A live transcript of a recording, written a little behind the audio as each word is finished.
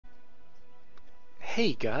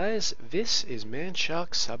Hey guys, this is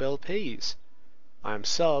Manshark Sub LPs. I'm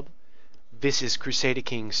Sub, this is Crusader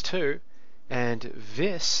Kings II, and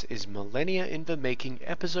this is Millennia in the Making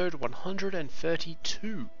episode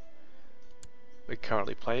 132. We're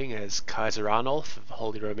currently playing as Kaiser Arnulf of the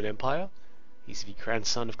Holy Roman Empire. He's the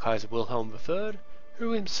grandson of Kaiser Wilhelm III,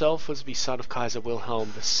 who himself was the son of Kaiser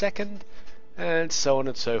Wilhelm II, and so on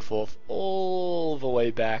and so forth, all the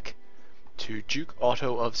way back to Duke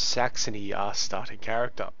Otto of Saxony, our starting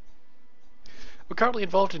character. We're currently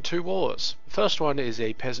involved in two wars. The first one is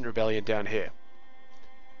a peasant rebellion down here.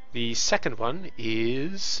 The second one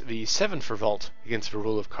is the Seventh Revolt against the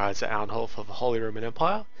rule of Kaiser Arnulf of the Holy Roman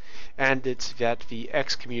Empire, and it's that the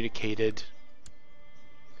excommunicated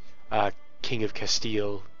King of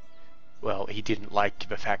Castile, well, he didn't like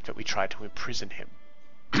the fact that we tried to imprison him.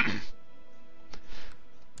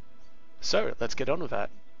 So, let's get on with that.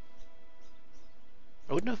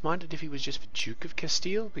 I wouldn't have minded if he was just the Duke of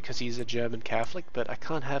Castile, because he's a German Catholic, but I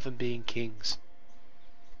can't have him being kings.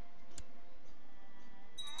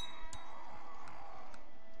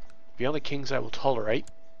 The only kings I will tolerate,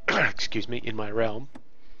 excuse me, in my realm,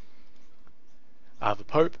 are the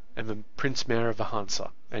Pope and the Prince Mayor of the Hansa,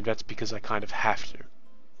 and that's because I kind of have to.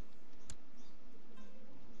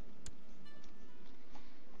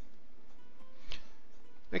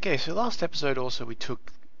 Okay, so last episode also we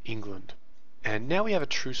took England. And now we have a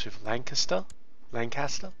truce with Lancaster.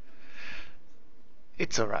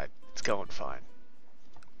 It's alright. It's going fine.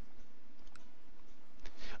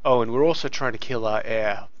 Oh, and we're also trying to kill our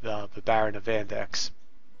heir, the Baron of Vandex,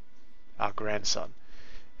 our grandson.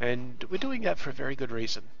 And we're doing that for a very good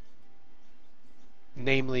reason.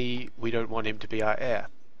 Namely, we don't want him to be our heir.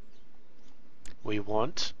 We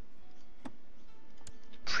want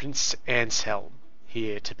Prince Anselm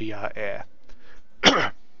here to be our heir.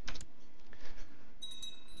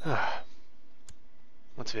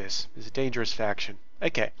 What's this? It's a dangerous faction.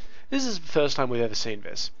 Okay, this is the first time we've ever seen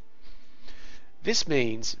this. This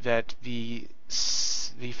means that the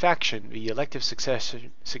faction, the elective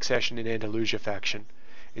succession in Andalusia faction,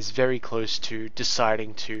 is very close to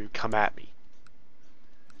deciding to come at me.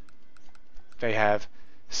 They have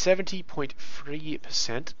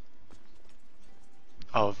 70.3%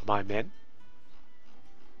 of my men,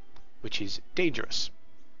 which is dangerous.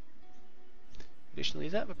 Additionally,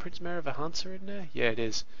 is that the Prince Mayor of the Hansa in there? Yeah, it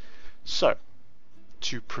is. So,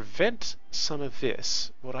 to prevent some of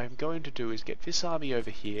this, what I'm going to do is get this army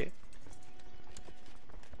over here,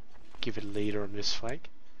 give it a leader on this flank,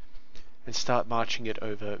 and start marching it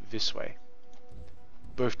over this way.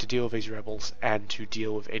 Both to deal with these rebels and to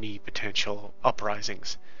deal with any potential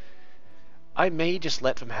uprisings. I may just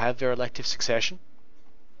let them have their elective succession,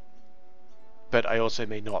 but I also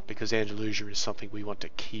may not, because Andalusia is something we want to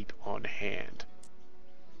keep on hand.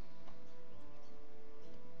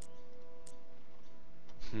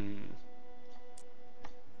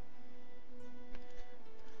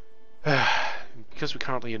 Because we're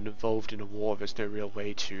currently involved in a war, there's no real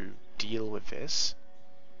way to deal with this.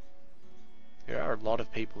 There are a lot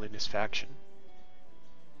of people in this faction.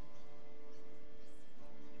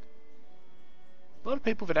 A lot of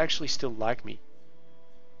people that actually still like me.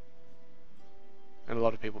 And a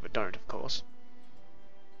lot of people that don't, of course.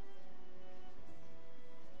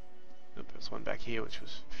 There's one back here which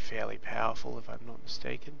was fairly powerful, if I'm not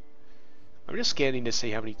mistaken. I'm just scanning to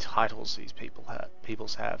see how many titles these people have.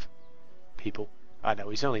 I know,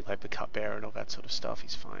 he's only like the cupbearer and all that sort of stuff,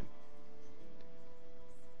 he's fine.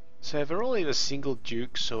 So they're all either single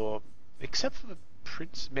dukes or, except for the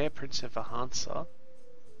Mayor Prince of the Hansa,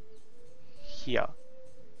 here.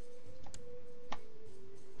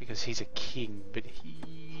 Because he's a king, but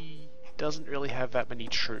he doesn't really have that many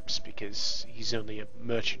troops because he's only a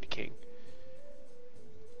merchant king.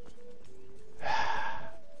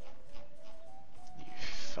 You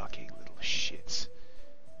fucking little shits.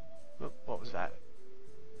 Oh, what was that?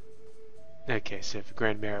 Okay, so the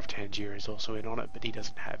Grand Mayor of Tangier is also in on it, but he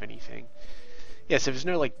doesn't have anything. Yeah, so there's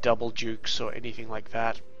no like double dukes or anything like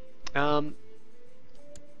that.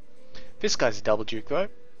 This guy's a double duke though.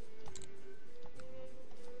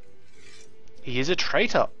 He is a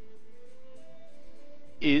traitor.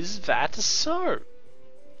 Is that so?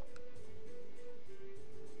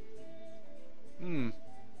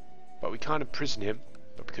 But we can't imprison him,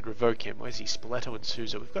 but we could revoke him. Where's he? Spoleto and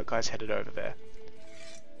Susa. We've got guys headed over there.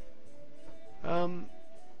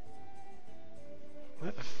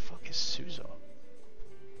 Where the fuck is Susa?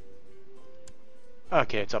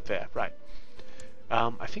 Okay, it's up there, right.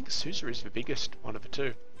 I think Susa is the biggest one of the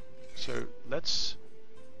two. So let's...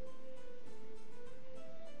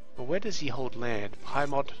 Well, where does he hold land?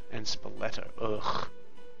 Piemont and Spoleto. Ugh.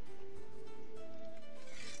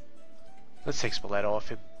 Let's take Spoleto off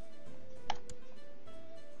him.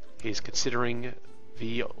 He's considering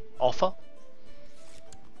the offer.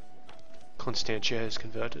 Constantia has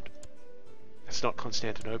converted. It's not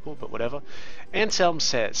Constantinople, but whatever. Anselm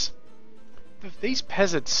says, these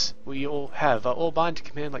peasants we all have are all bound to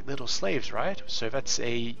command like little slaves, right? So that's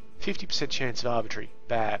a 50% chance of arbitrary,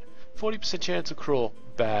 bad. 40% chance of cruel,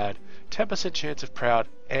 bad. 10% chance of proud,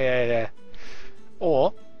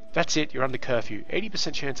 Or, that's it, you're under curfew.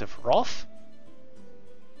 80% chance of wrath,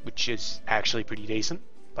 which is actually pretty decent.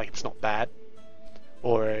 Like, it's not bad.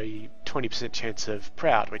 Or a 20% chance of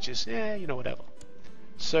proud, which is, you know, whatever.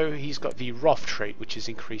 So he's got the wrath trait, which has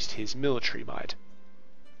increased his military might.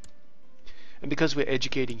 And because we're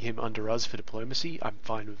educating him under us for diplomacy, I'm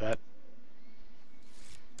fine with that.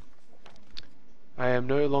 I am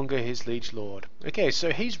no longer his liege lord. Okay,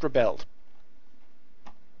 so he's rebelled.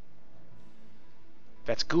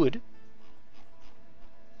 That's good.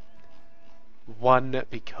 One,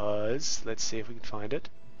 because... let's see if we can find it.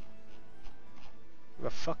 Where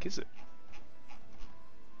the fuck is it?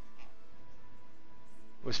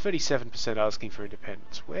 It was 37% asking for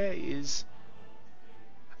independence. Where is...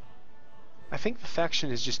 I think the faction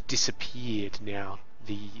has just disappeared now,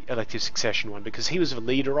 the elective succession one, because he was the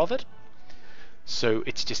leader of it. So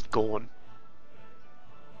it's just gone.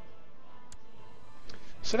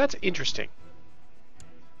 So that's interesting.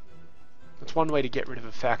 That's one way to get rid of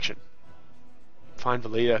a faction. Find the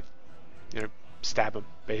leader, you know, stab him,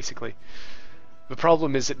 basically. The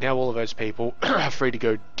problem is that now all of those people are free to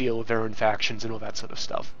go deal with their own factions and all that sort of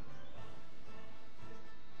stuff.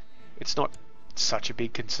 It's not such a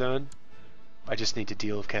big concern. I just need to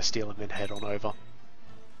deal with Castile and then head on over.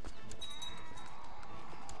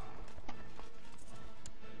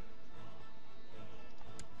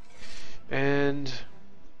 And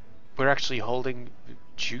we're actually holding the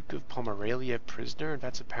Duke of Pomerania prisoner, and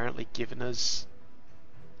that's apparently given us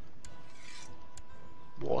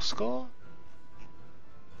war score?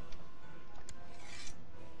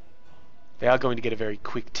 They are going to get a very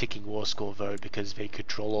quick ticking war score though, because they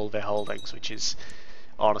control all their holdings, which is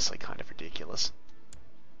honestly kind of ridiculous.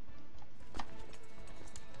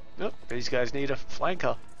 Oh, these guys need a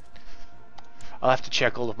flanker. I'll have to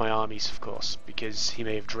check all of my armies, of course, because he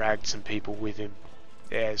may have dragged some people with him.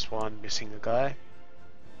 There's one, missing a guy.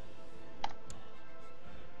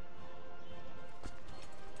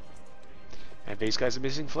 And these guys are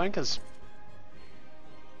missing flankers.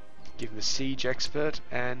 Give him a siege expert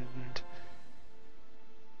and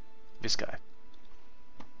this guy.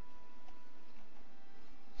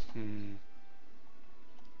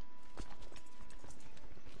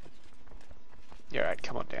 Yeah, alright,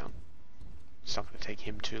 come on down. It's not going to take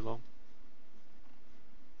him too long.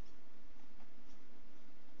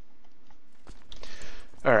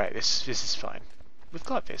 Alright, this is fine. We've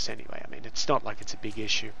got this anyway. I mean, it's not like it's a big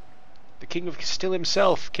issue. The King of Castile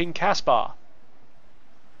himself, King Caspar,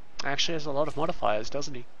 actually has a lot of modifiers,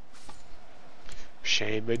 doesn't he?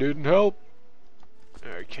 Shame they didn't help.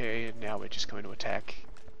 Okay, and now we're just going to attack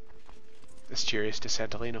Asturias de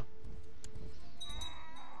Santolina.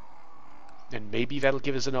 And maybe that'll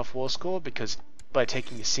give us enough war score, because by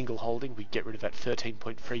taking a single holding we get rid of that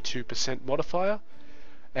 13.32% modifier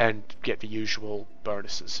and get the usual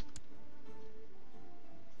bonuses.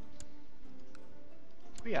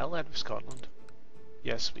 Are we allied with Scotland?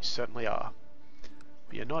 Yes, we certainly are.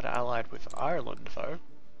 We are not allied with Ireland though.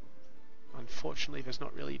 Unfortunately, there's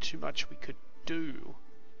not really too much we could do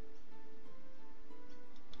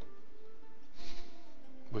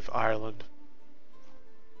with Ireland.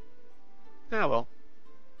 Ah well.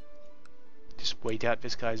 Just wait out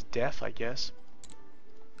this guy's death, I guess.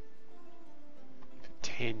 For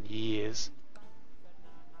 10 years.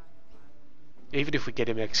 Even if we get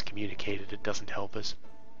him excommunicated, it doesn't help us.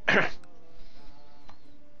 I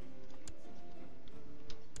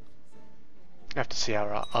have to see how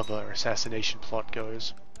our other assassination plot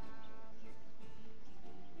goes.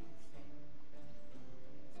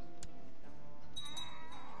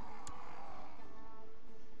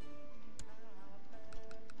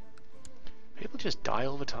 People just die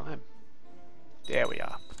all the time. There we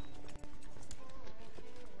are.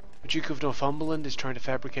 The Duke of Northumberland is trying to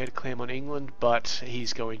fabricate a claim on England, but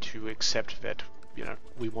he's going to accept that, you know,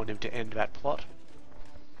 we want him to end that plot.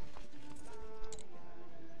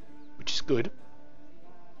 Which is good.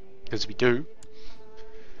 Because we do.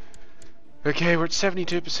 Okay, we're at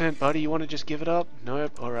 72%, buddy. You want to just give it up?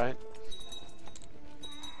 Nope, alright.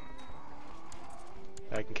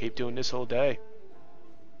 I can keep doing this all day.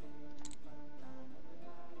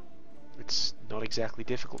 It's not exactly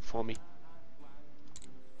difficult for me.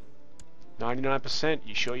 99%,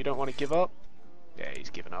 you sure you don't want to give up? Yeah, he's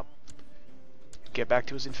given up. get back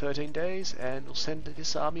to us in 13 days, and we'll send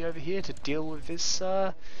this army over here to deal with this,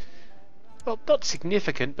 well, not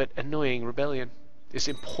significant, but annoying rebellion. This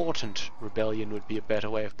important rebellion would be a better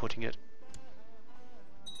way of putting it.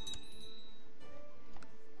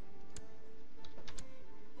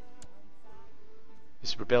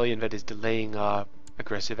 This rebellion that is delaying our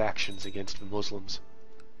aggressive actions against the Muslims.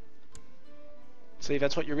 See,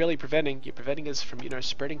 that's what you're really preventing. You're preventing us from,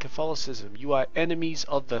 spreading Catholicism. You are enemies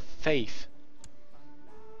of the faith.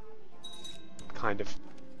 Kind of.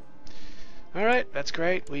 Alright, that's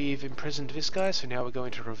great. We've imprisoned this guy, so now we're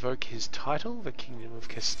going to revoke his title, the Kingdom of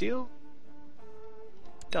Castile.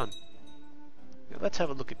 Done. Now let's have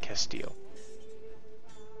a look at Castile.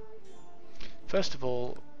 First of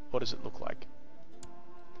all, what does it look like?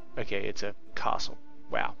 Okay, it's a castle.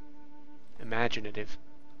 Wow. Imaginative.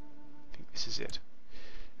 I think this is it.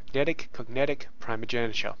 Cognetic,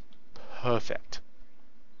 primogeniture. Perfect.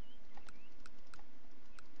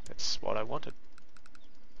 That's what I wanted.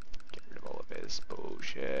 Get rid of all of this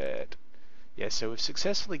bullshit. Yeah, so we've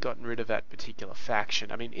successfully gotten rid of that particular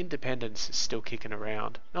faction. I mean, independence is still kicking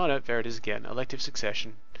around. Oh no, there it is again. Elective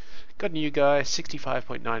succession. Got a new guy,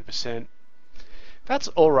 65.9%. That's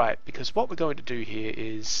alright, because what we're going to do here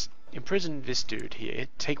is imprison this dude here,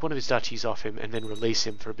 take one of his duchies off him, and then release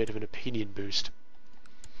him for a bit of an opinion boost.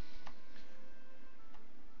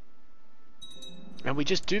 And we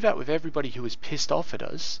just do that with everybody who is pissed off at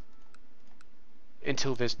us,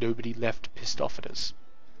 until there's nobody left pissed off at us.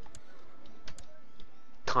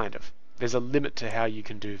 Kind of. There's a limit to how you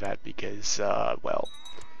can do that, because, well,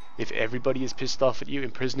 if everybody is pissed off at you,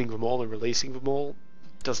 imprisoning them all and releasing them all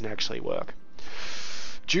doesn't actually work.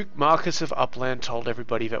 Duke Marcus of Upland told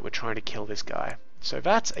everybody that we're trying to kill this guy. So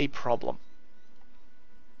that's a problem.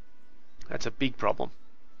 That's a big problem.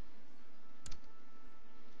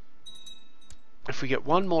 If we get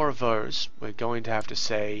one more of those, we're going to have to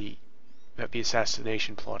say that the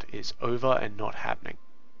assassination plot is over and not happening.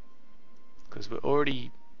 Because we're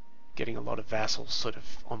already getting a lot of vassals sort of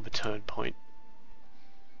on the turn point.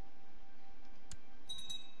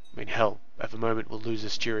 I mean, hell, at the moment we'll lose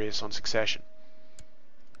Asturias on succession.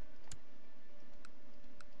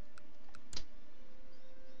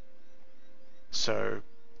 So,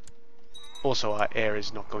 also our heir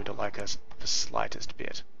is not going to like us the slightest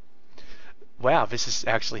bit. Wow, this is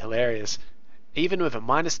actually hilarious. Even with a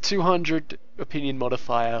minus 200 opinion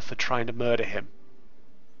modifier for trying to murder him,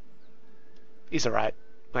 he's alright.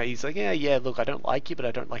 Like, he's like, yeah, look, I don't like you, but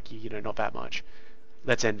I don't like you, not that much.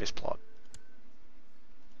 Let's end this plot.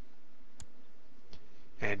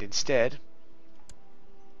 And instead,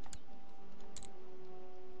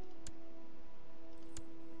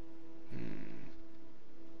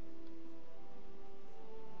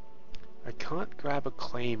 I can't grab a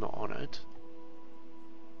claim on it.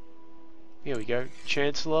 Here we go.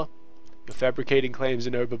 Chancellor, you're fabricating claims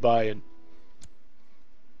in Oberbayern.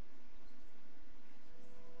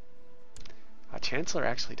 Our Chancellor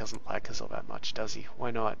actually doesn't like us all that much, does he?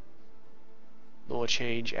 Why not? Law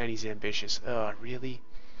change, and he's ambitious. Oh, really?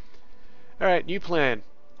 Alright, new plan.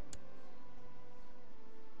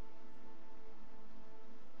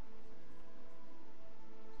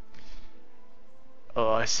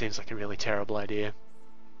 Oh, this seems like a really terrible idea.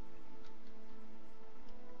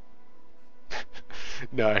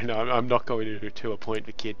 No, I'm not going to appoint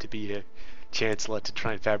the kid to be a chancellor to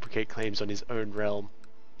try and fabricate claims on his own realm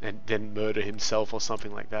and then murder himself or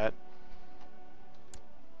something like that.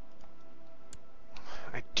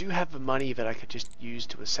 I do have the money that I could just use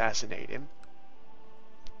to assassinate him.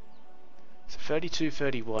 So 32,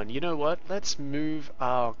 31. You know what? Let's move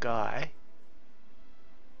our guy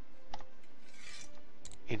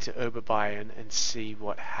into Oberbayern and see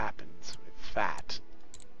what happens with that.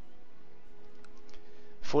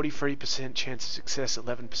 43% chance of success,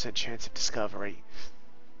 11% chance of discovery.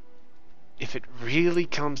 If it really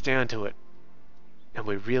comes down to it, and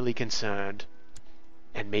we're really concerned,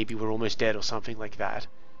 and maybe we're almost dead or something like that,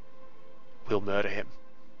 we'll murder him.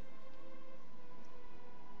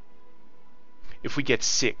 If we get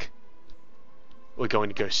sick, we're going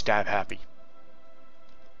to go stab happy.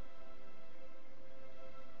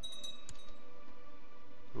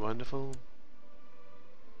 Wonderful.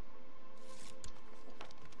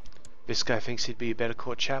 This guy thinks he'd be a better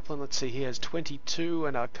court chaplain. Let's see, he has 22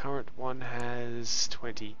 and our current one has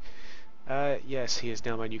 20. Yes, he is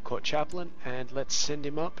now my new court chaplain, and let's send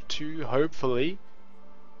him up to hopefully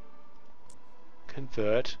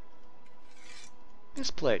convert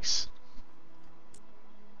this place.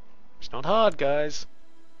 It's not hard, guys.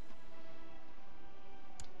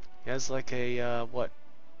 He has like a, what,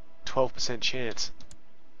 12% chance.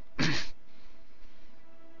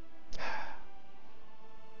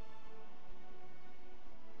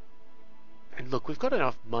 look, we've got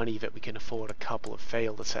enough money that we can afford a couple of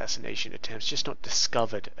failed assassination attempts, just not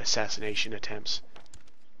discovered assassination attempts.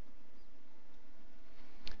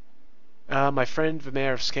 My friend, the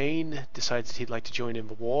Mayor of Skane, decides that he'd like to join in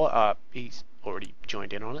the war. He's already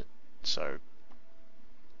joined in on it, so,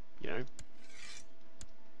 you know,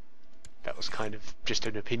 that was kind of just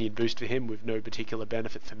an opinion boost for him with no particular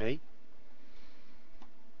benefit for me.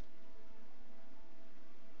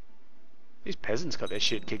 These peasants got their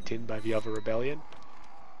shit kicked in by the other rebellion.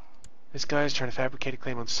 This guy's trying to fabricate a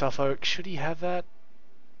claim on Suffolk. Should he have that?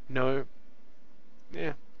 No.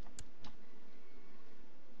 Yeah.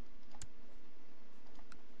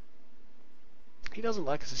 He doesn't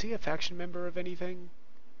like us. Is he a faction member of anything?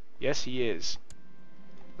 Yes, he is.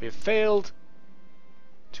 We have failed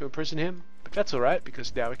to imprison him, but that's alright,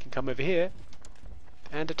 because now we can come over here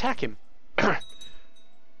and attack him.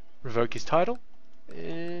 Revoke his title,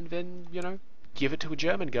 and then, you know, give it to a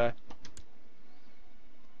German guy.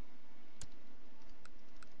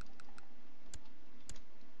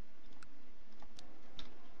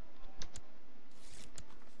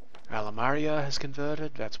 Alamaria has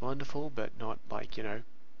converted, that's wonderful, but not like, you know,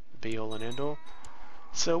 be all and end all.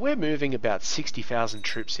 So we're moving about 60,000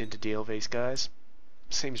 troops in to deal these guys.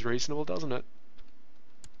 Seems reasonable, doesn't it?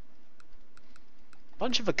 A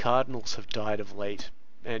bunch of the cardinals have died of late,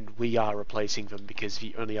 and we are replacing them because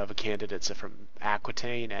the only other candidates are from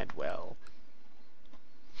Aquitaine and, well,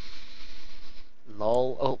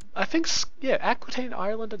 lol. Oh, I think, yeah, Aquitaine,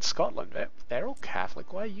 Ireland, and Scotland. They're all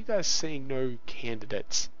Catholic. Why are you guys seeing no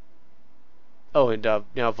candidates? Oh, and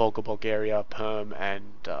now Volga, Bulgaria, Perm,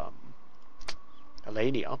 and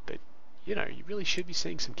Alania. But, you know, you really should be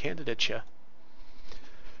seeing some candidature.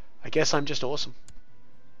 I guess I'm just awesome.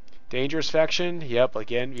 Dangerous faction. Yep,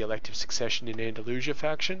 again, the elective succession in Andalusia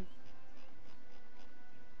faction.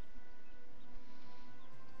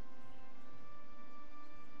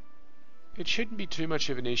 It shouldn't be too much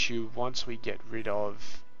of an issue once we get rid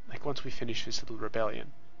of, like, once we finish this little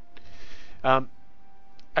rebellion.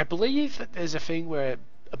 I believe that there's a thing where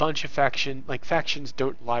a bunch of factions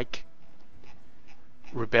don't like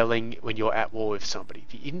rebelling when you're at war with somebody.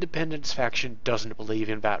 The Independence faction doesn't believe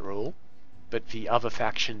in that rule, but the other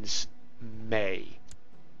factions may.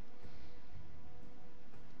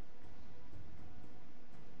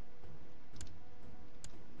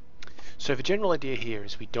 So the general idea here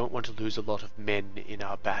is we don't want to lose a lot of men in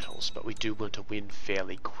our battles, but we do want to win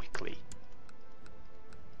fairly quickly.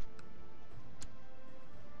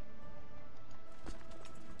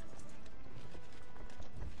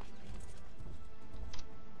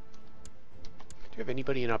 Do we have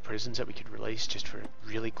anybody in our prisons that we could release just for a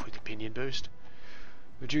really quick opinion boost?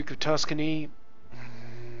 The Duke of Tuscany.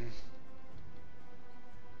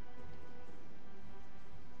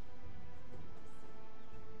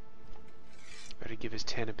 Better give us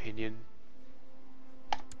 10 opinion.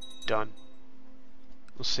 Done.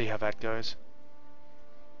 We'll see how that goes.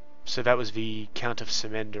 So that was the Count of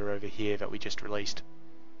Semender over here that we just released.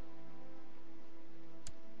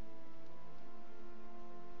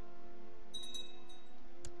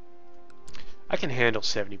 I can handle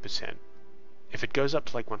 70%. If it goes up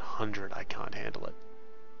to like 100, I can't handle it.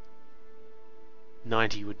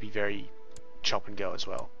 90 would be very chop and go as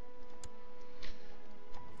well.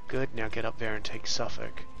 Good, now get up there and take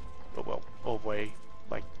Suffolk. But well, all the way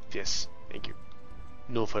like this. Thank you.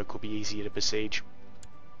 Norfolk will be easier to besiege.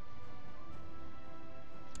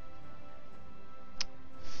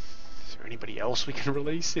 Is there anybody else we can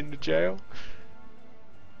release into jail?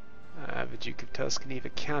 The Duke of Tuscany, the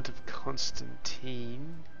Count of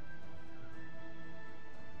Constantine.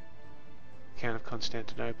 Count of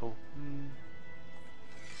Constantinople.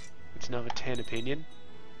 It's another 10 opinion.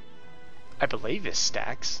 I believe this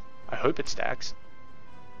stacks. I hope it stacks.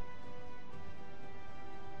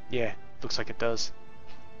 Yeah, looks like it does.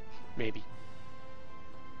 Maybe.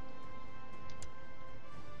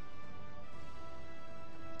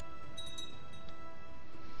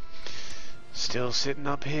 Still sitting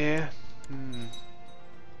up here.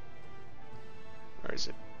 Where is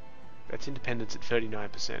it? That's independence at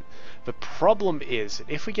 39%. The problem is that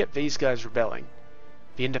if we get these guys rebelling,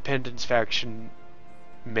 the independence faction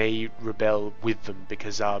may rebel with them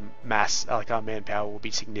because our manpower will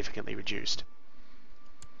be significantly reduced.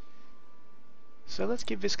 So let's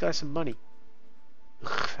give this guy some money.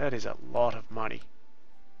 Ugh, that is a lot of money.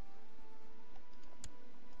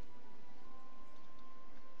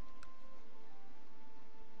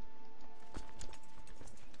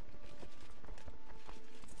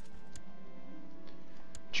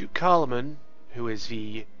 Duke Carloman, who is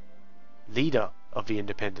the leader of the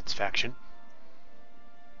independence faction,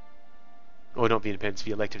 or not the independence,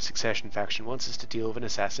 the elective succession faction wants us to deal with an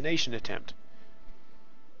assassination attempt.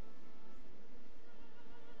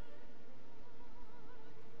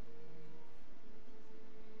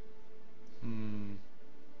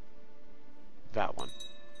 That one.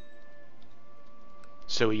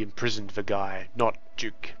 So he imprisoned the guy, not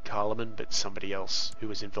Duke Carloman, but somebody else who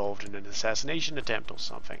was involved in an assassination attempt or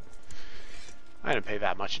something. I don't pay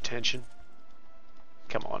that much attention.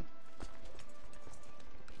 Come on.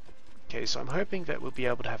 Okay, so I'm hoping that we'll be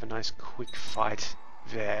able to have a nice quick fight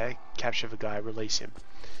there, capture the guy, release him.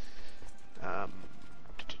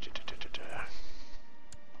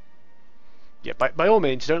 Yeah, by all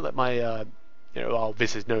means, don't let my, oh,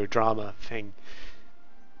 this is no drama thing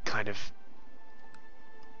kind of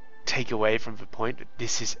take away from the point that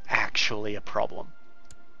this is actually a problem.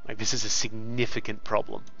 Like, this is a significant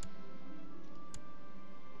problem.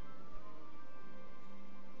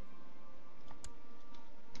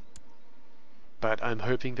 But I'm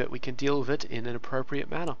hoping that we can deal with it in an appropriate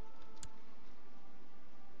manner.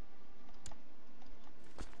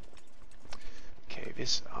 Okay,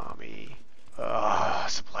 this army...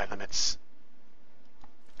 supply limits.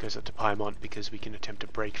 Goes up to Piemont because we can attempt to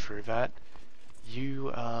break through that.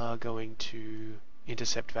 You are going to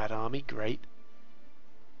intercept that army, great.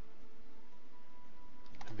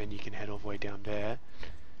 And then you can head all the way down there.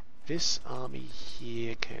 This army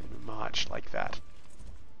here can march like that.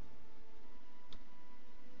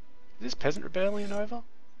 Is this peasant rebellion over?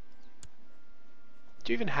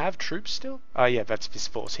 Do you even have troops still? Oh yeah, that's this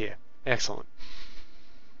force here. Excellent.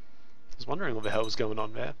 I was wondering what the hell was going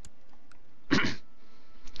on there.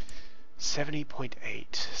 70.8,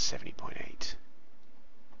 70.8.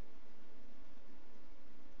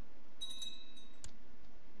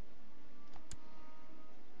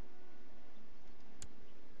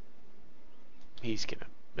 He's gonna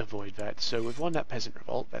avoid that. So we've won that peasant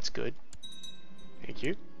revolt, that's good. Thank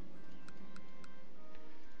you.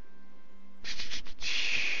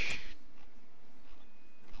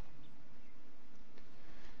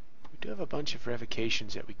 We do have a bunch of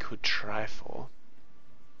revocations that we could try for.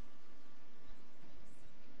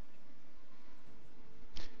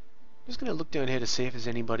 I'm just going to look down here to see if there's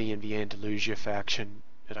anybody in the Andalusia faction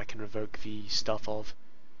that I can revoke the stuff of.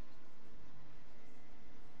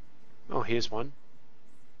 Oh, here's one.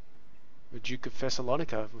 The Duke of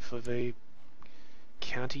Thessalonica for the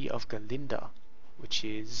County of Galinda, which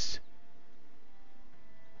is...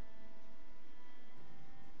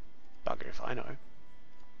 bugger if I know.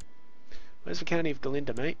 Where's the County of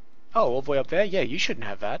Galinda, mate? Oh, all the way up there? Yeah, you shouldn't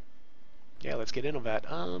have that. Yeah, let's get in on that.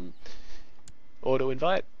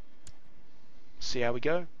 Auto-invite. See how we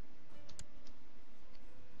go.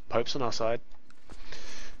 Pope's on our side.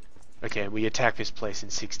 Okay, we attack this place in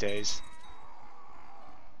 6 days.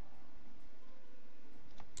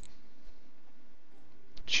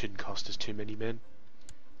 Shouldn't cost us too many men.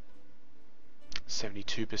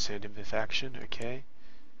 72% of the faction, okay.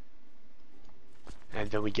 And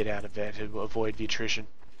then we get out of there to avoid the attrition.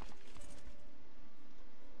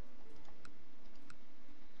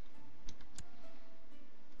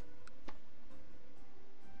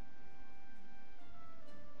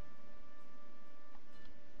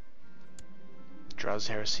 Druz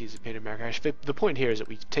heresy is a bit of Marrakesh. The point here is that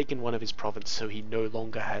we've taken one of his provinces, so he no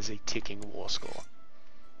longer has a ticking war score.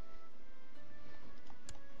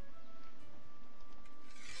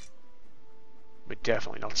 We're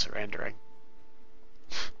definitely not surrendering.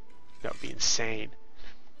 That would be insane.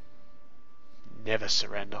 Never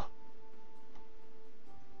surrender.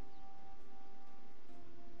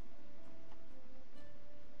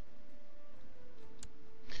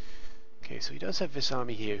 Okay, so he does have this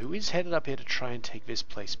army here, who is headed up here to try and take this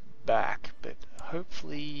place back, but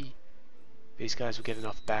hopefully these guys will get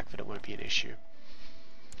enough back that it won't be an issue.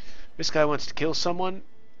 This guy wants to kill someone.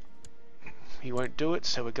 He won't do it,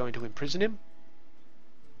 so we're going to imprison him.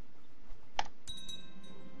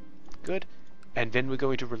 Good. And then we're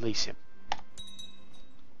going to release him.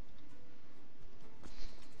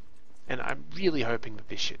 And I'm really hoping that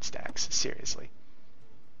this shit stacks, seriously.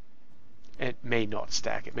 It may not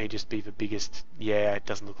stack, it may just be the biggest... Yeah, it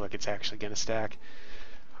doesn't look like it's actually going to stack.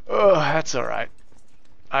 Oh, that's alright.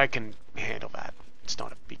 I can handle that. It's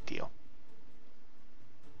not a big deal.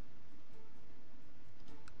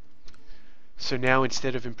 So now,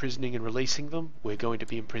 instead of imprisoning and releasing them, we're going to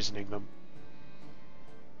be imprisoning them.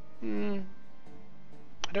 I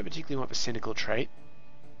don't particularly want the cynical trait.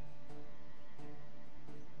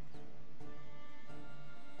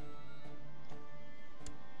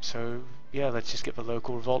 So, yeah, let's just get the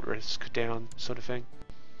local revolt risk down, sort of thing.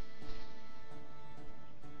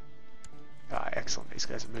 Ah, excellent. These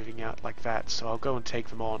guys are moving out like that, so I'll go and take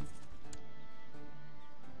them on.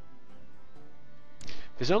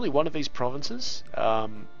 There's only one of these provinces,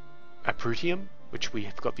 Aprutium, which we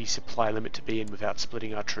have got the supply limit to be in without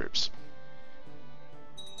splitting our troops.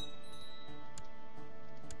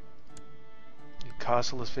 The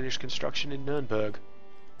castle has finished construction in Nuremberg.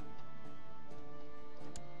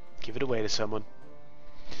 Give it away to someone.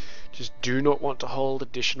 Just do not want to hold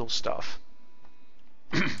additional stuff.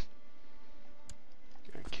 Okay,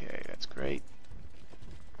 that's great.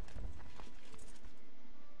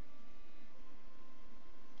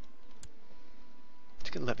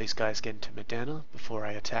 Just gonna let these guys get into Modena before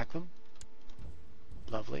I attack them.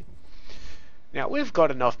 Lovely. Now, we've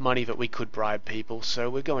got enough money that we could bribe people, so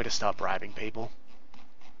we're going to start bribing people.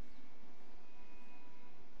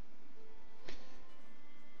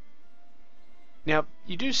 Now,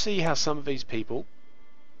 you do see how some of these people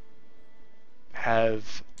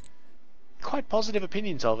have quite positive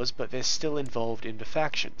opinions of us, but they're still involved in the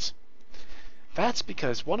factions. That's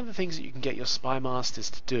because one of the things that you can get your spy masters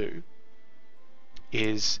to do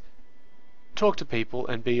is talk to people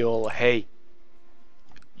and be all, hey,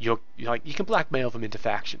 you're like, you can blackmail them into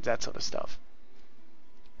factions, that sort of stuff.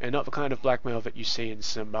 And not the kind of blackmail that you see in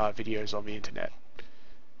some videos on the internet.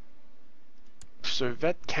 So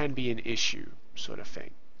that can be an issue, sort of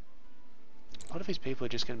thing. A lot of these people are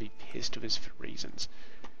just going to be pissed with us for reasons.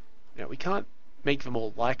 Now, we can't make them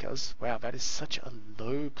all like us. Wow, that is such a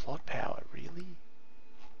low plot power, really?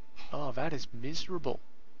 Oh, that is miserable.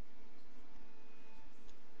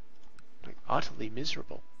 Like, utterly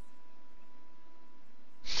miserable.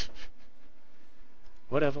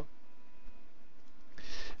 Whatever.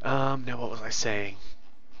 Now what was I saying?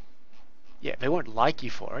 Yeah, they won't like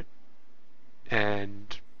you for it.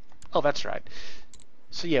 And... oh, that's right.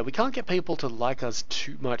 So yeah, we can't get people to like us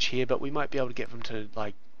too much here, but we might be able to get them to,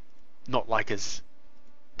 like, not like us,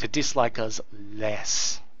 to dislike us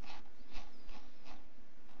less.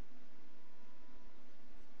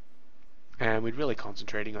 And we're really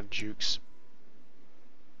concentrating on dukes.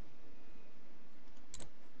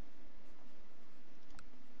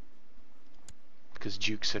 Because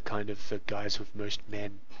dukes are kind of the guys with most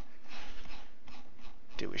men.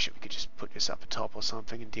 Do wish we could just put this up atop or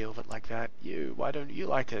something and deal with it like that. You, why don't you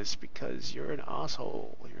like us? Because you're an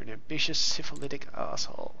asshole. You're an ambitious, syphilitic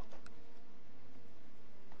asshole.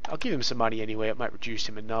 I'll give him some money anyway, it might reduce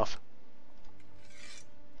him enough.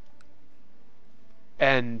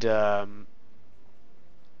 And, bugger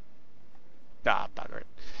it.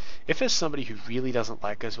 If there's somebody who really doesn't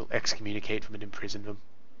like us, we'll excommunicate them and imprison them.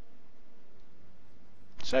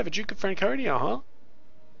 So, the Duke of Franconia, huh?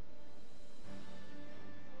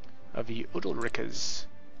 Of the Udalrickers.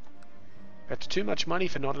 That's too much money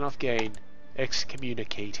for not enough gain.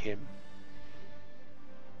 Excommunicate him.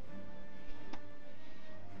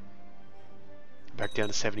 Back down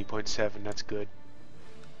to 70.7, that's good.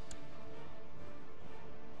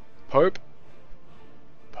 Pope.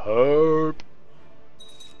 Pope.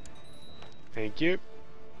 Thank you.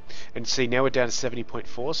 And see, now we're down to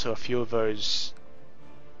 70.4, so a few of those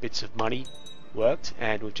bits of money worked,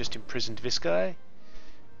 and we've just imprisoned this guy.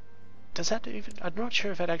 Does that even... I'm not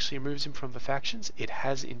sure if that actually removes him from the factions. It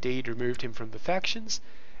has indeed removed him from the factions,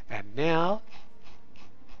 and now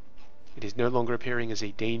it is no longer appearing as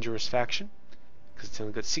a dangerous faction, because it's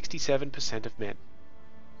only got 67% of men.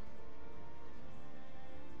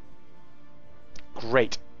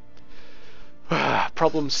 Great.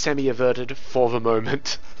 Problem semi-averted for the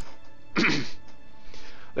moment.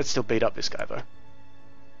 Let's still beat up this guy though.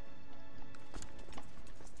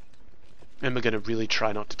 And we're going to really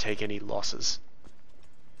try not to take any losses.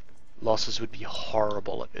 Losses would be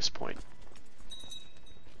horrible at this point.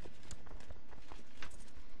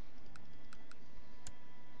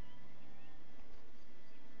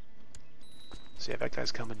 So yeah, that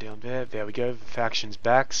guy's coming down there. There we go, the faction's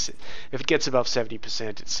back. If it gets above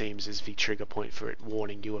 70%, it seems is the trigger point for it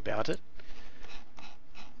warning you about it.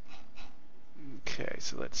 Okay,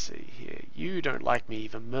 so let's see here. You don't like me,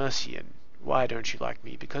 the Mercian. Why don't you like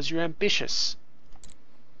me? Because you're ambitious.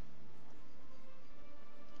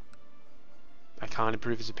 I can't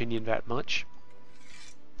improve his opinion that much.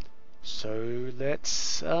 So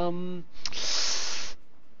let's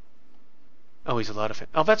oh, he's a Littlefinger.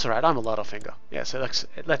 Oh, that's alright, I'm a Littlefinger. Yeah, so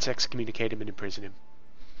let's excommunicate him and imprison him.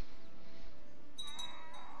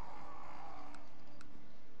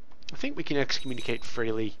 I think we can excommunicate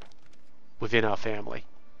freely within our family.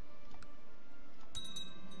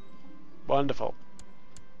 Wonderful.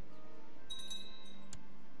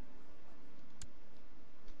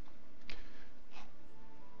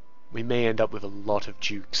 We may end up with a lot of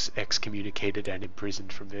dukes excommunicated and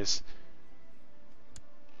imprisoned from this.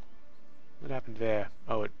 What happened there?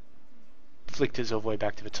 Oh, it flicked us all the way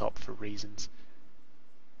back to the top for reasons.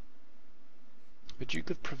 The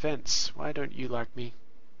Duke of Provence. Why don't you like me?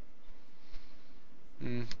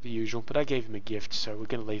 The usual, but I gave him a gift, so we're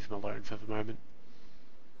going to leave him alone for the moment.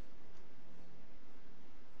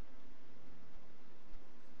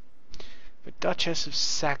 The Duchess of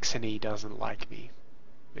Saxony doesn't like me,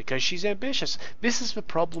 because she's ambitious. This is the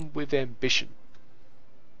problem with ambition.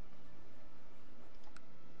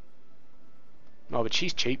 Oh, but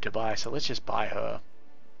she's cheap to buy, so let's just buy her.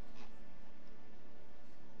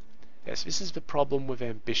 Yes, this is the problem with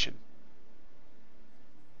ambition.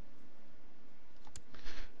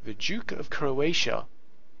 The Duke of Croatia.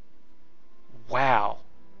 Wow.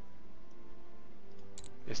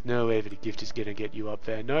 There's no way that a gift is going to get you up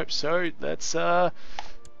there. Nope, so let's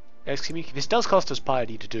excommunicate. This does cost us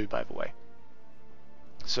piety to do, by the way.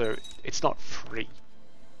 So it's not free.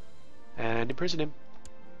 And imprison him.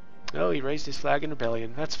 Oh, he raised his flag in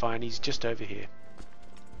rebellion. That's fine, he's just over here.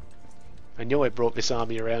 I knew I brought this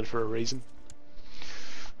army around for a reason.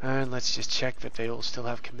 And let's just check that they all still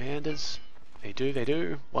have commanders. They do, they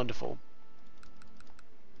do. Wonderful.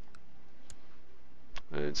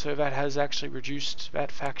 And so that has actually reduced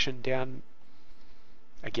that faction down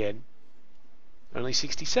again. Only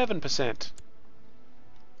 67%.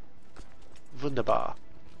 Wunderbar.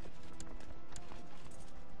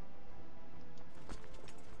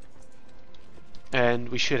 And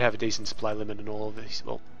we should have a decent supply limit in all of these,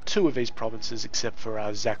 well, 2 of these provinces except for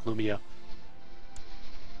Zachlumia.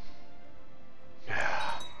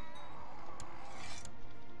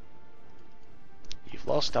 You've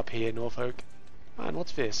lost up here, Norfolk. Man,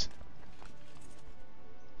 what's this?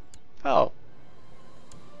 Oh.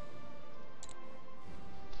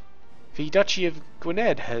 The Duchy of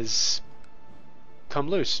Gwynedd has come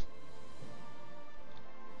loose.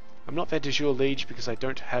 I'm not their de jure liege because I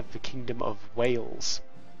don't have the Kingdom of Wales.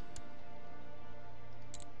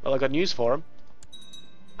 Well, I got news for him.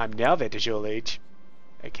 I'm now their de jure liege.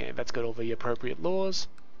 Okay, that's got all the appropriate laws.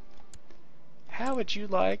 How would you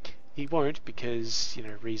like... He won't because, you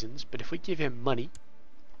know, reasons, but if we give him money,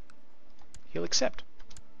 he'll accept.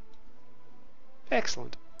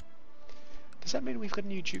 Excellent. Does that mean we've got a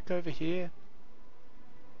new duke over here?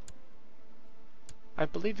 I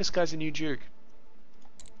believe this guy's a new duke.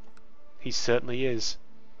 He certainly is.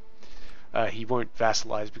 He won't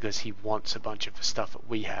vassalize because he wants a bunch of the stuff that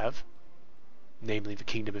we have, namely the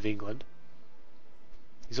Kingdom of England.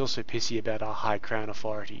 He's also pissy about our High Crown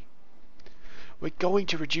authority. We're going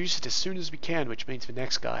to reduce it as soon as we can, which means the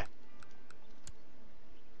next guy.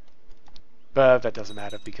 But that doesn't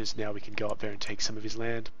matter because now we can go up there and take some of his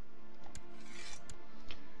land.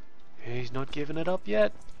 He's not giving it up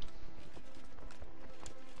yet.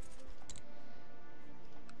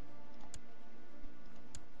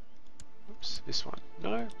 Oops, this one.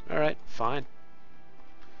 No? Alright, fine.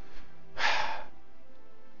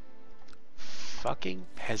 Fucking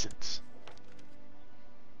peasants.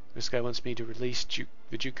 This guy wants me to release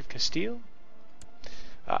the Duke of Castile.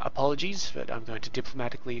 Apologies, but I'm going to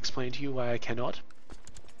diplomatically explain to you why I cannot.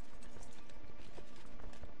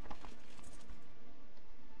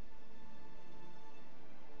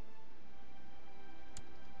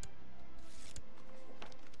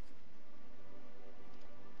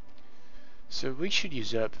 So we should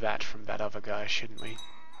usurp that from that other guy, shouldn't we?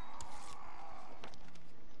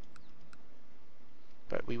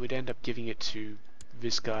 But we would end up giving it to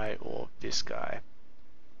this guy or this guy.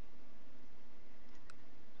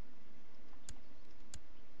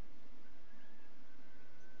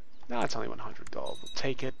 No, it's only 100 gold. We'll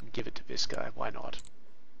take it and give it to this guy. Why not?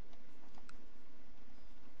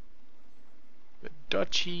 The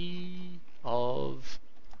Duchy of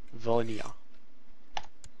Millennia.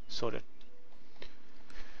 Sorted.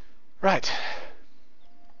 Right.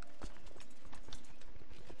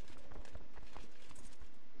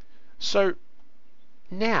 So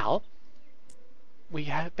now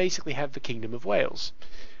we basically have the Kingdom of Wales.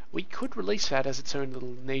 We could release that as its own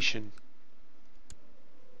little nation,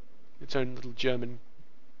 its own little German,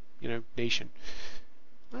 you know, nation.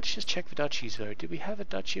 Let's just check the duchies though. Did we have a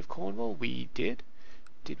Duchy of Cornwall? We did.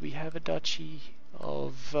 Did we have a Duchy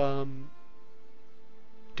of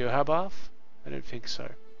Deheubarth? I don't think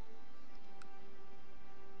so.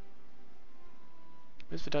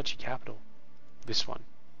 Where's the Duchy capital? This one.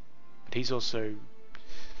 But he's also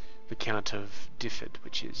the Count of Difford,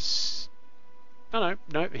 which is... Oh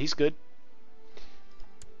no, he's good.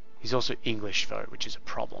 He's also English though, which is a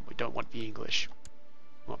problem. We don't want the English.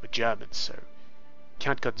 We want the Germans, so...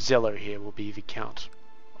 Count Gotzello here will be the Count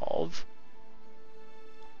of...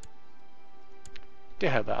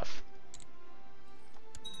 Deheubarth.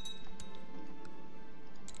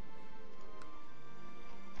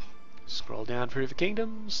 Scroll down through the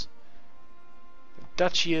kingdoms.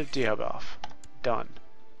 Duchy of Dierbach. Done.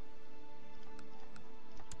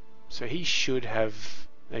 So he should have...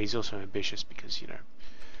 He's also ambitious because, you know,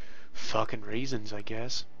 fucking reasons, I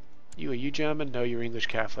guess. Are you German? No, you're English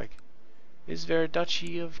Catholic. Is there a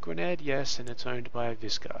Duchy of Grenade? Yes, and it's owned by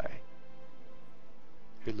this guy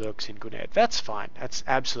who lurks in Grenade. That's fine. That's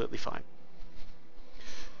absolutely fine.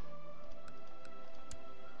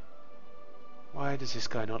 Why does this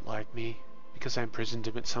guy not like me? Because I imprisoned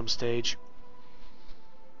him at some stage.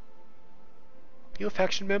 You a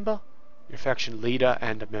faction member? You're a faction leader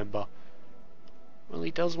and a member. Well,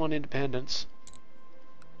 he does want independence.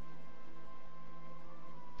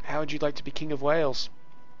 How would you like to be King of Wales?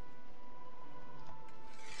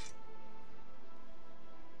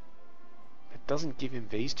 It doesn't give him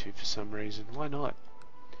these two for some reason. Why not?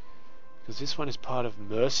 Because this one is part of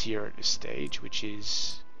Mercia at this stage, which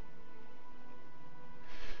is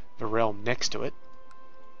the realm next to it.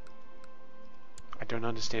 I don't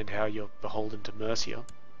understand how you're beholden to Mercia.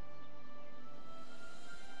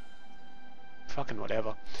 Fucking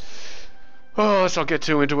whatever. Oh, let's not get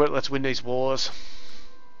too into it. Let's win these wars.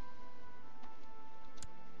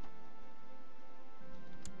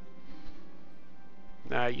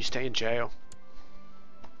 Nah, you stay in jail.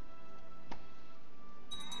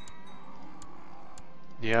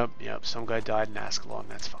 Yep, some guy died in Ascalon,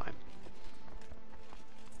 that's fine.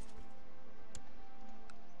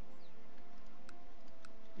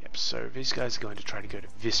 Yep, so these guys are going to try to go to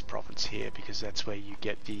this province here, because that's where you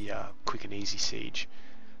get the quick and easy siege.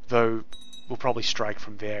 Though, we'll probably strike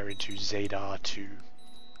from there into Zadar to,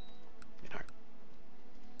 you know,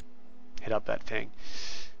 head up that thing.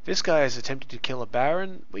 This guy has attempted to kill a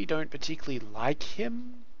baron. We don't particularly like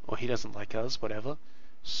him, or he doesn't like us, whatever.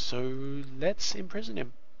 So let's imprison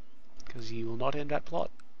him, because he will not end that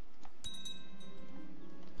plot.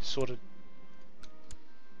 Sorted.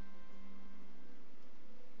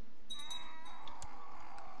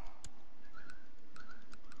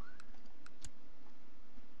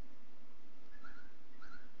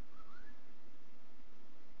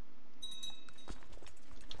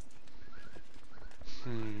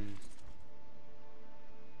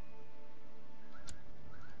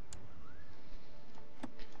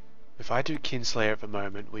 If I do Kinslayer at the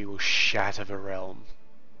moment, we will shatter the realm.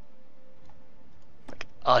 Like,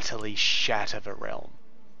 utterly shatter the realm.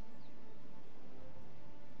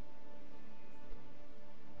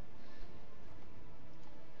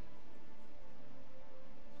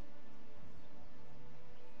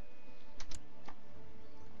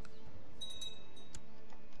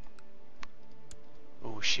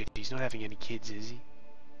 Oh shit, he's not having any kids, is he?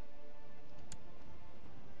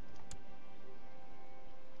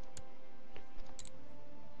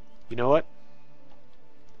 You know what?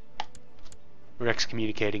 We're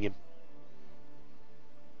excommunicating him.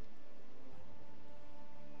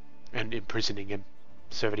 And imprisoning him,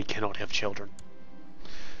 so that he cannot have children.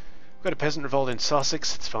 We've got a peasant revolt in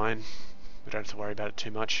Sussex, it's fine. We don't have to worry about it too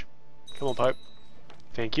much. Come on, Pope.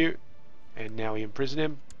 Thank you. And now we imprison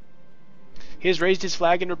him. He has raised his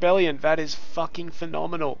flag in rebellion. That is fucking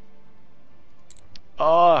phenomenal.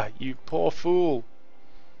 Ah, you poor fool.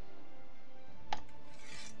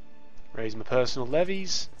 Raise my personal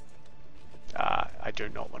levies. I do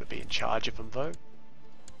not want to be in charge of them though.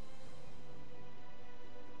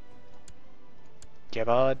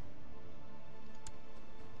 Gebhard,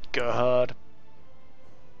 Gerhard,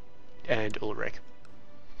 and Ulrich.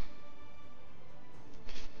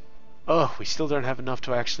 Oh, we still don't have enough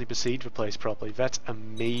to actually besiege the place properly. That's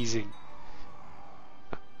amazing.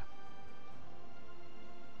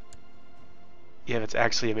 Yeah, that's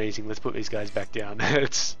actually amazing. Let's put these guys back down.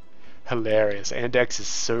 It's hilarious. Andex is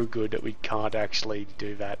so good that we can't actually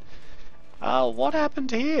do that. What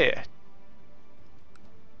happened here?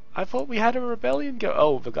 I thought we had a rebellion go...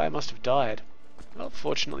 Oh, the guy must have died. Well,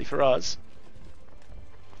 fortunately for us.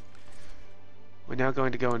 We're now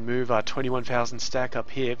going to go and move our 21,000 stack up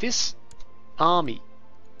here. This army,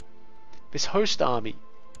 this host army,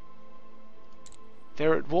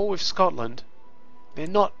 they're at war with Scotland. They're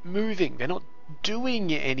not moving. They're not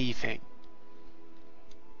doing anything.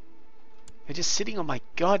 They're just sitting on my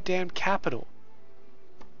goddamn capital.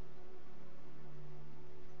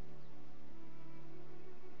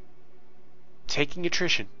 Taking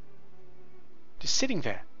attrition. Just sitting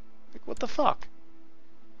there. Like, what the fuck?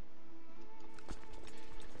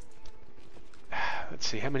 Let's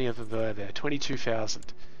see, how many of them were there?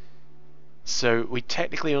 22,000. So we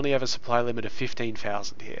technically only have a supply limit of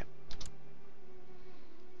 15,000 here.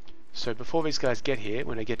 So before these guys get here,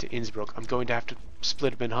 when I get to Innsbruck, I'm going to have to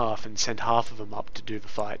split them in half and send half of them up to do the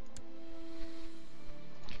fight.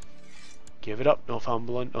 Give it up,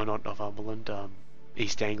 Northumberland. Oh, not Northumberland.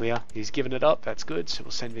 East Anglia. He's given it up, that's good, so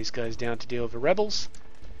we'll send these guys down to deal with the rebels.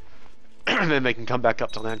 And then they can come back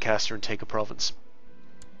up to Lancaster and take a province.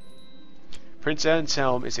 Prince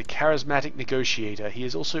Anselm is a charismatic negotiator. He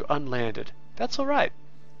is also unlanded. That's alright.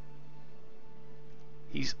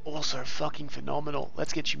 He's also fucking phenomenal.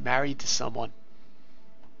 Let's get you married to someone.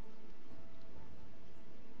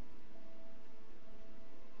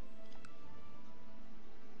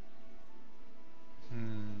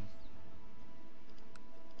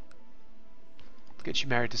 Get you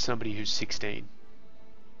married to somebody who's 16.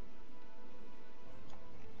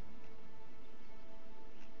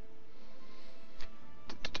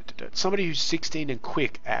 Somebody who's 16 and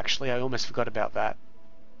quick, actually. I almost forgot about that.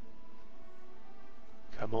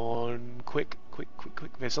 Come on, quick, quick, quick,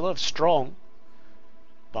 quick. There's a lot of strong,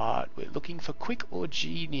 but we're looking for quick or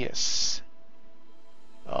genius.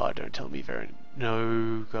 Oh, don't tell me very...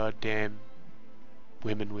 No, goddamn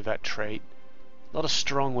women with that trait. A lot of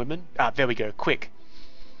strong women. Ah, there we go, quick.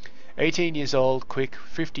 18 years old, quick,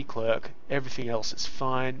 50 clerk. Everything else is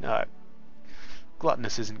fine.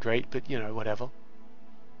 Gluttonous isn't great, but, you know, whatever.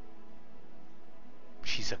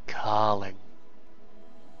 She's a Carling.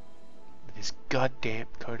 With this goddamn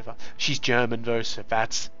coat of arms. She's German though, so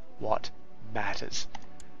that's what matters.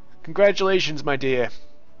 Congratulations, my dear.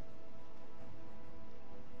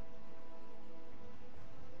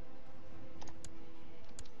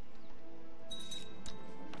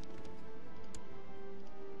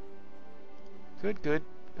 Good, good.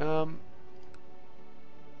 I'm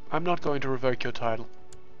not going to revoke your title.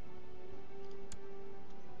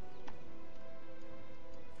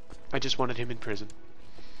 I just wanted him in prison.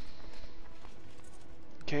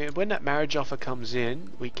 Okay, and when that marriage offer comes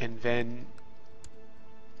in, we can then...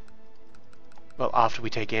 Well, after we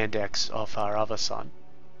take Andex off our other son.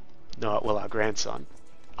 No, well, our grandson.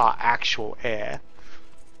 Our actual heir.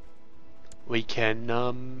 We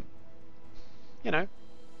can, you know...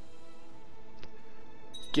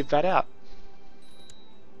 give that out.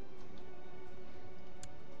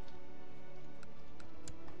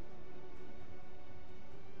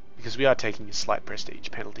 Because we are taking a slight prestige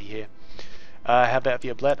penalty here. How about the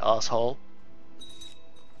oblette, asshole?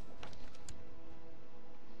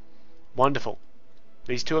 Wonderful.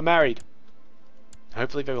 These two are married.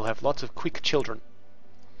 Hopefully they will have lots of quick children.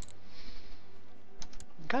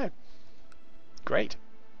 Okay. Great.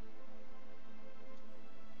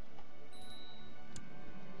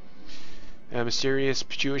 A mysterious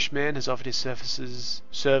Jewish man has offered his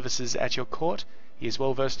services at your court. He is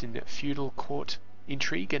well versed in feudal court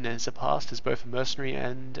intrigue and has a past as both a mercenary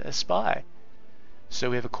and a spy. So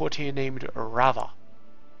we have a courtier named Rava.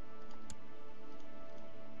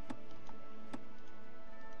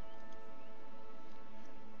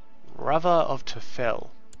 Rava of Tefel.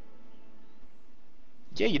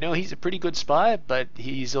 Yeah, you know, he's a pretty good spy, but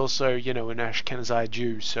he's also, you know, an Ashkenazi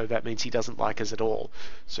Jew, so that means he doesn't like us at all.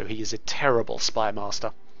 So he is a terrible spy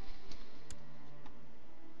master.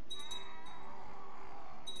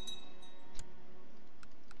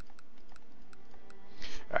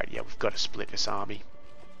 Alright, yeah, we've got to split this army.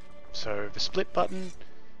 So, the split button,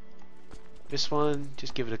 this one,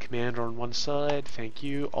 just give it a commander on one side, thank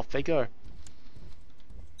you, off they go.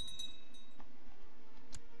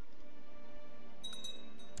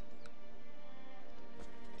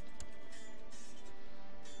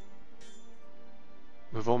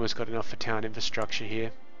 We've almost got enough for town infrastructure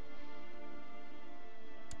here.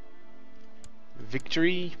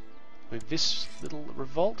 Victory with this little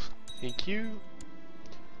revolt, thank you.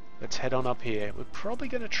 Let's head on up here. We're probably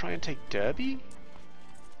going to try and take Derby?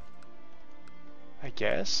 I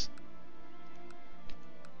guess.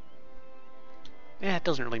 Yeah, it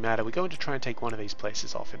doesn't really matter. We're going to try and take one of these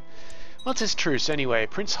places off him. What's his truce anyway?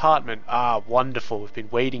 Prince Hartmann. Ah, wonderful. We've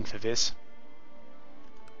been waiting for this.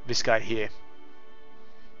 This guy here.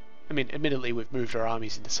 I mean, admittedly, we've moved our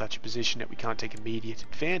armies into such a position that we can't take immediate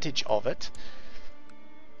advantage of it.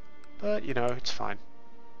 But, you know, it's fine.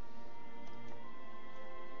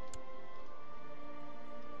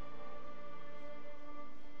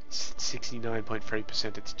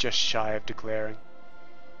 69.3%, it's just shy of declaring.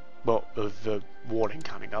 Well, of the warning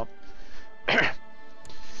coming up.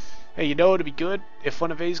 Hey, you know what would be good? If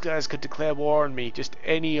one of these guys could declare war on me, just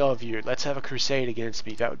any of you, let's have a crusade against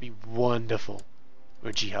me, that would be wonderful.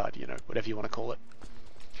 Or jihad, you know, whatever you want to call it.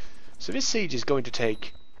 So this siege is going to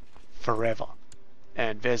take forever.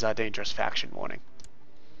 And there's our dangerous faction warning.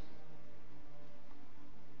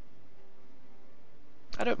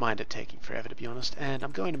 I don't mind it taking forever, to be honest, and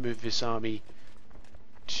I'm going to move this army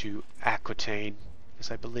to Aquitaine,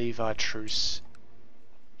 because I believe our truce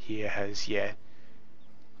here has, yeah,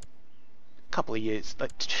 couple of years,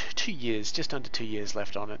 like 2 years, just under 2 years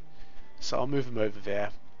left on it. So I'll move them over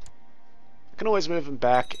there. I can always move them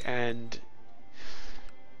back, and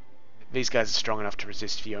these guys are strong enough to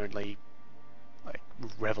resist the only like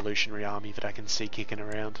revolutionary army that I can see kicking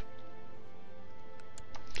around.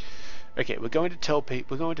 Okay, we're going to tell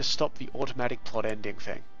people, we're going to stop the automatic plot ending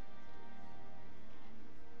thing.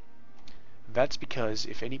 That's because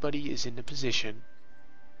if anybody is in a position,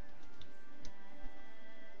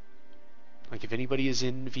 like if anybody is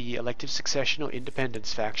in the elective succession or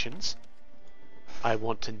independence factions, I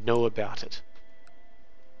want to know about it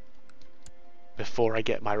before I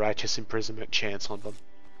get my righteous imprisonment chance on them.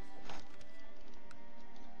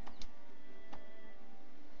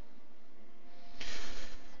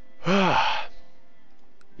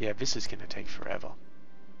 Yeah, this is going to take forever.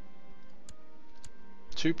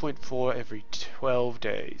 2.4 every 12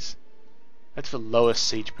 days. That's the lowest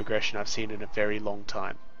siege progression I've seen in a very long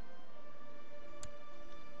time.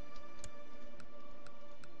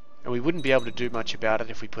 And we wouldn't be able to do much about it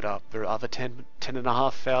if we put up the other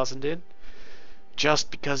 10,500 in.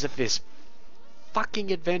 Just because of this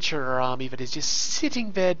fucking adventurer army that is just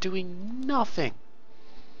sitting there doing nothing.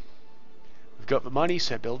 We've got the money,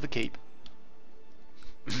 so build the keep.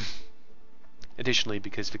 Additionally,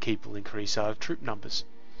 because the keep will increase our troop numbers,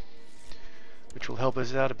 which will help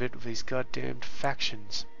us out a bit with these goddamned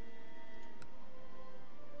factions.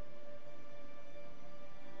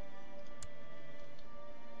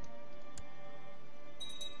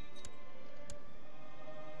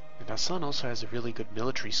 And our son also has a really good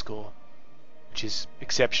military score, which is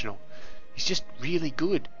exceptional. He's just really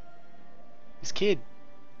good. This kid.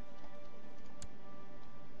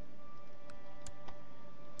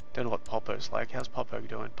 Don't know what Popo's like. How's Popo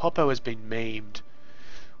doing? Popo has been maimed.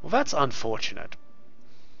 Well, that's unfortunate.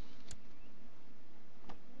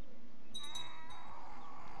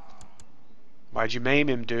 Why'd you maim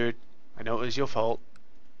him, dude? I know it was your fault.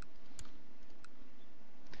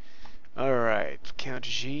 Alright, Count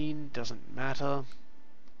Jean doesn't matter.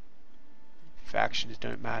 Factions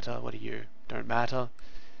don't matter. What are you? Don't matter.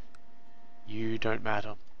 You don't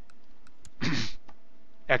matter.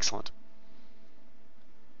 Excellent.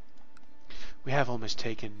 We have almost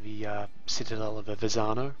taken the citadel of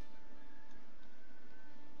Avezzano.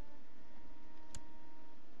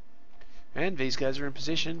 And these guys are in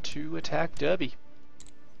position to attack Derby.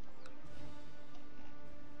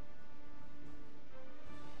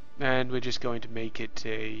 And we're just going to make it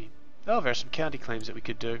a... Oh, there are some county claims that we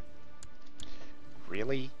could do.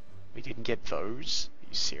 Really? We didn't get those? Are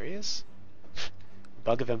you serious?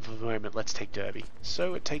 Bugger them for the moment, let's take Derby.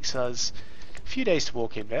 So it takes us a few days to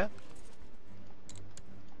walk in there.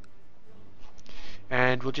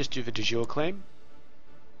 And we'll just do the de jure claim.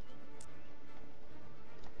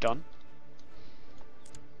 Done.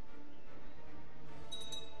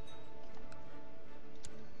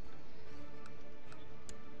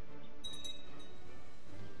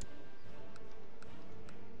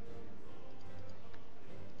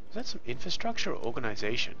 Is that some infrastructure or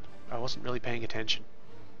organization? I wasn't really paying attention.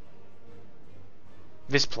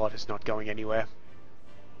 This plot is not going anywhere.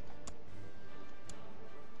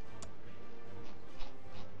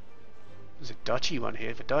 There's a duchy one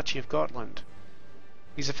here, the Duchy of Gotland.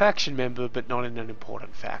 He's a faction member, but not in an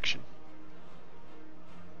important faction.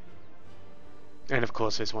 And of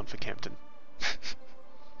course there's one for Kempton.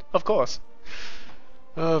 Of course.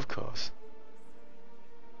 Of course.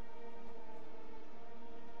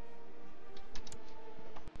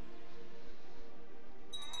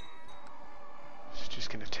 It's just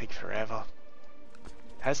gonna take forever.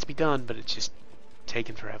 It has to be done, but it's just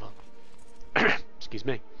taken forever. Excuse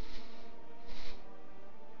me.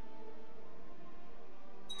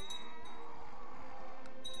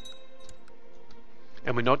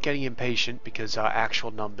 And we're not getting impatient because our actual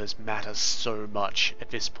numbers matter so much at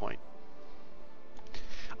this point.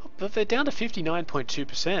 Oh, but they're down to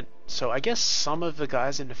 59.2%, so I guess some of the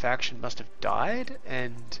guys in the faction must have died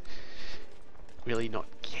and really not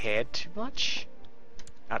cared too much?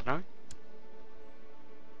 I don't know.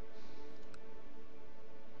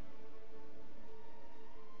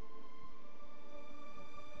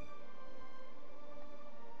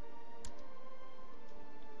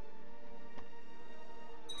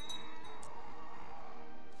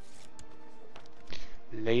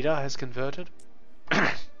 Leda has converted.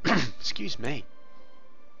 Excuse me.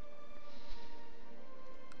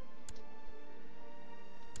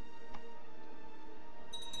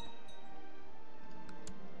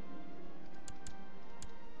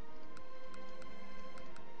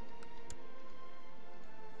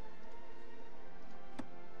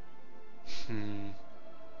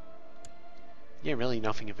 Yeah, really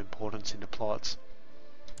nothing of importance in the plots.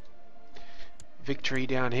 Victory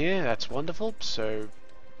down here, that's wonderful, so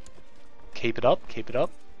keep it up, keep it up.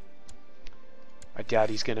 I doubt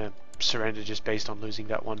he's gonna surrender just based on losing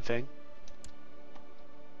that one thing.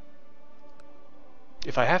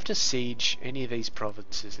 If I have to siege any of these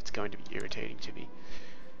provinces, it's going to be irritating to me.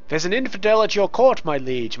 "There's an infidel at your court, my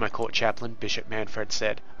liege," my court chaplain, Bishop Manfred,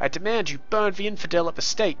 said. "I demand you burn the infidel at the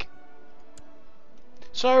stake."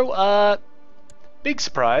 So, big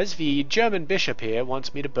surprise, the German bishop here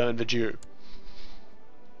wants me to burn the Jew.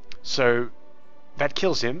 So, that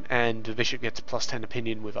kills him, and the bishop gets a +10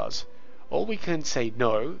 opinion with us. Or we can say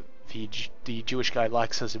no, the Jewish guy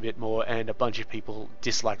likes us a bit more, and a bunch of people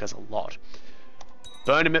dislike us a lot.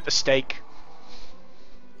 Burn him at the stake.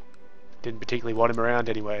 Didn't particularly want him around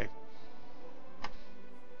anyway.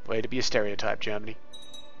 Way to be a stereotype, Germany.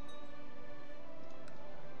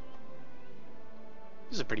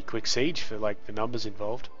 This is a pretty quick siege for, like, the numbers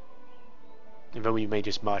involved. And then we may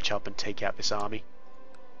just march up and take out this army.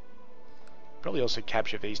 Probably also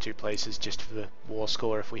capture these two places just for the war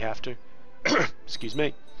score if we have to. Excuse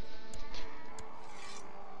me.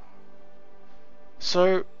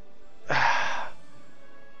 So,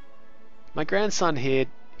 my grandson here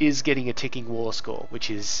is getting a ticking war score, which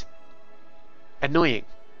is annoying,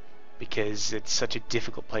 because it's such a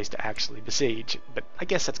difficult place to actually besiege, but I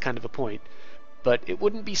guess that's kind of a point. But it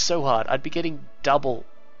wouldn't be so hard. I'd be getting double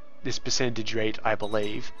this percentage rate, I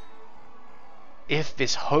believe, if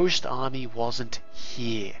this host army wasn't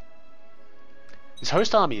here. This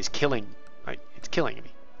host army is killing, like, it's killing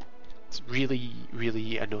me. It's really,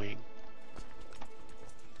 really annoying.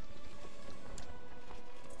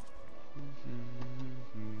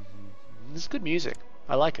 This is good music.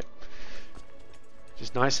 I like it.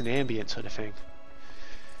 Just nice and ambient sort of thing.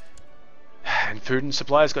 And food and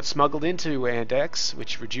supplies got smuggled into Andex,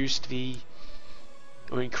 which reduced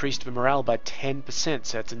or increased the morale by 10%,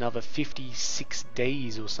 so that's another 56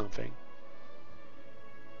 days or something.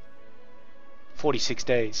 46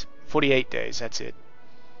 days. 48 days, that's it.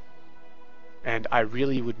 And I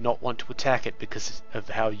really would not want to attack it because of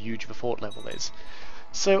how huge the fort level is.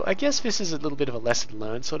 So I guess this is a little bit of a lesson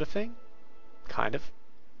learned sort of thing. Kind of.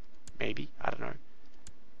 Maybe. I don't know.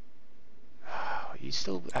 Are you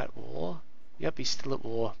still at war? Yep, he's still at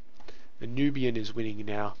war. The Nubian is winning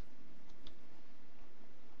now.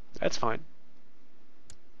 That's fine.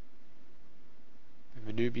 And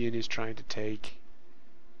the Nubian is trying to take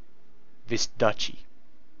this duchy,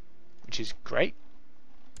 which is great.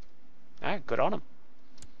 Ah, good on him.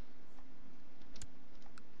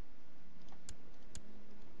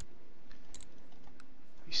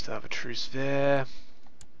 We still have a truce there.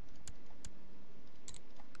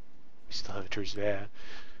 We still have a truce there.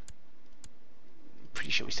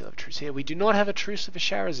 Pretty sure we still have a truce here. We do not have a truce with the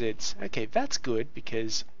Shahrazids. Okay, that's good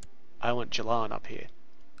because I want Jalan up here.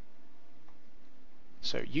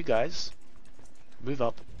 So you guys move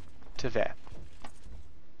up to there.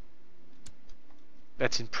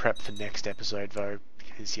 That's in prep for next episode though,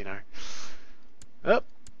 because you know. Oh.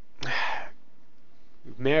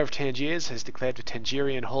 Mayor of Tangiers has declared the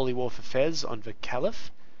Tangerian holy war for Fez on the Caliph,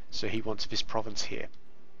 so he wants this province here.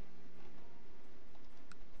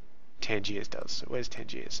 Tangiers does. So where's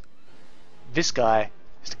Tangiers? This guy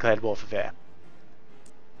has declared war for there.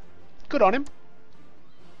 Good on him.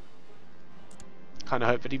 Kind of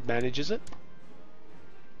hope that he manages it.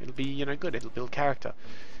 It'll be, you know, good. It'll build character.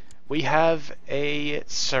 We have a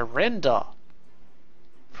surrender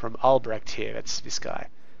from Albrecht here. That's this guy.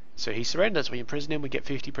 So he surrenders. We imprison him. We get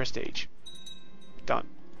 50 prestige. Done.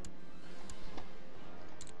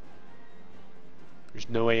 There's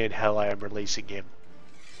no way in hell I am releasing him.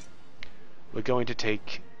 We're going to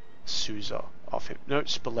take Susa off him. No,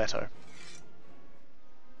 Spoleto.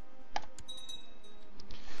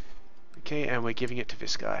 Okay, and we're giving it to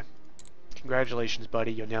this guy. Congratulations,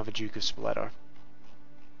 buddy. You're now the Duke of Spoleto.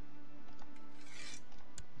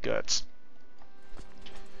 Guts.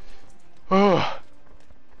 Oh.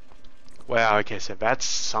 Wow, okay, so that's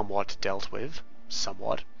somewhat dealt with.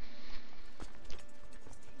 Somewhat.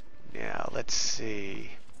 Now, let's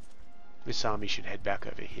see. This army should head back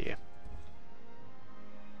over here.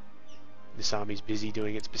 This army's busy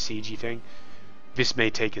doing its besiegey thing. This may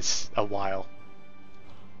take us a while.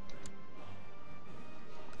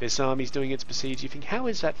 This army's doing its besiegey thing. How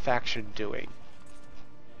is that faction doing?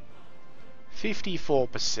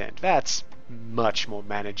 54%. That's much more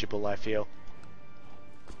manageable, I feel.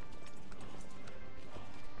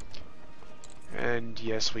 And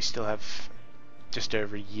yes, we still have just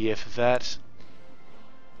over a year for that.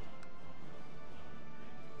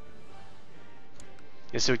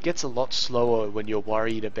 Yeah, so it gets a lot slower when you're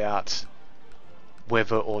worried about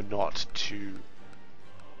whether or not to,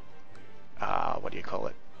 what do you call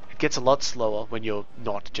it? It gets a lot slower when you're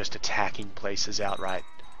not just attacking places outright.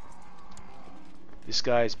 This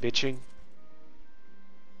guy is bitching.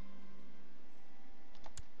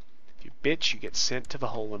 If you bitch, you get sent to the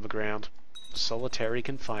hole in the ground. Solitary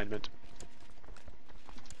confinement.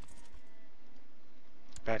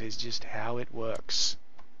 That is just how it works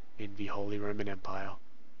in the Holy Roman Empire.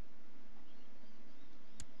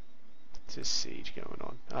 There's a siege going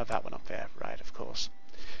on. Oh, that one up there, right, of course.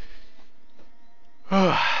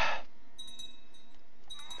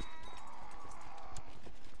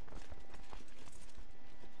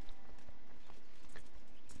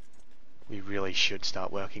 We really should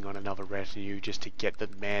start working on another retinue just to get the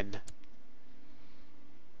men.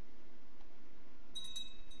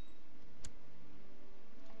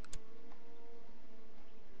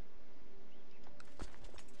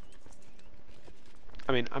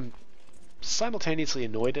 I mean, I'm simultaneously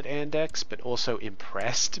annoyed at Andex, but also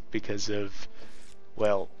impressed because of,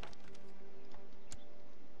 well,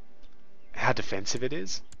 how defensive it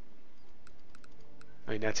is.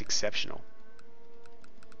 I mean, that's exceptional.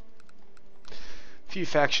 A few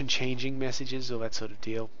faction changing messages, all that sort of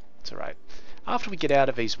deal. It's alright. After we get out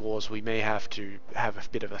of these wars, we may have to have a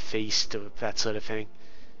bit of a feast or that sort of thing.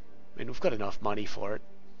 I mean, we've got enough money for it.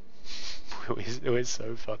 We're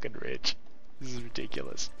so fucking rich. This is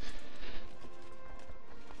ridiculous.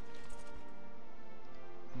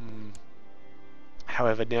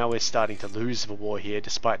 However, now we're starting to lose the war here,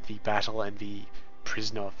 despite the battle and the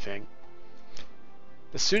prisoner thing.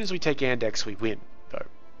 As soon as we take Andex, we win, though.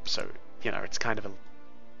 So, you know, it's kind of a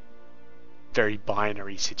very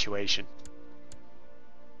binary situation.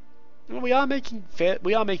 Well, we are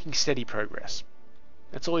making steady progress.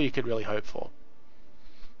 That's all you could really hope for.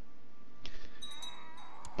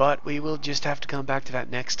 But we will just have to come back to that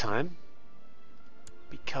next time,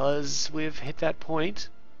 because we've hit that point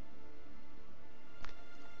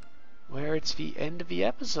where it's the end of the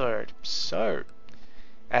episode. So,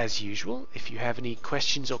 as usual, if you have any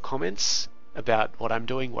questions or comments about what I'm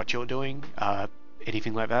doing, what you're doing,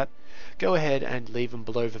 anything like that, go ahead and leave them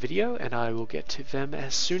below the video and I will get to them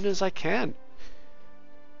as soon as I can.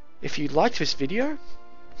 If you liked this video,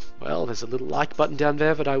 well, there's a little like button down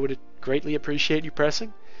there that I would greatly appreciate you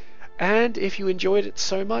pressing. And if you enjoyed it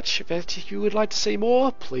so much that you would like to see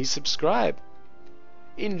more, please subscribe.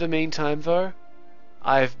 In the meantime though,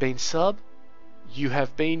 I've been Sub, you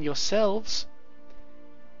have been yourselves.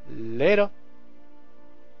 Later.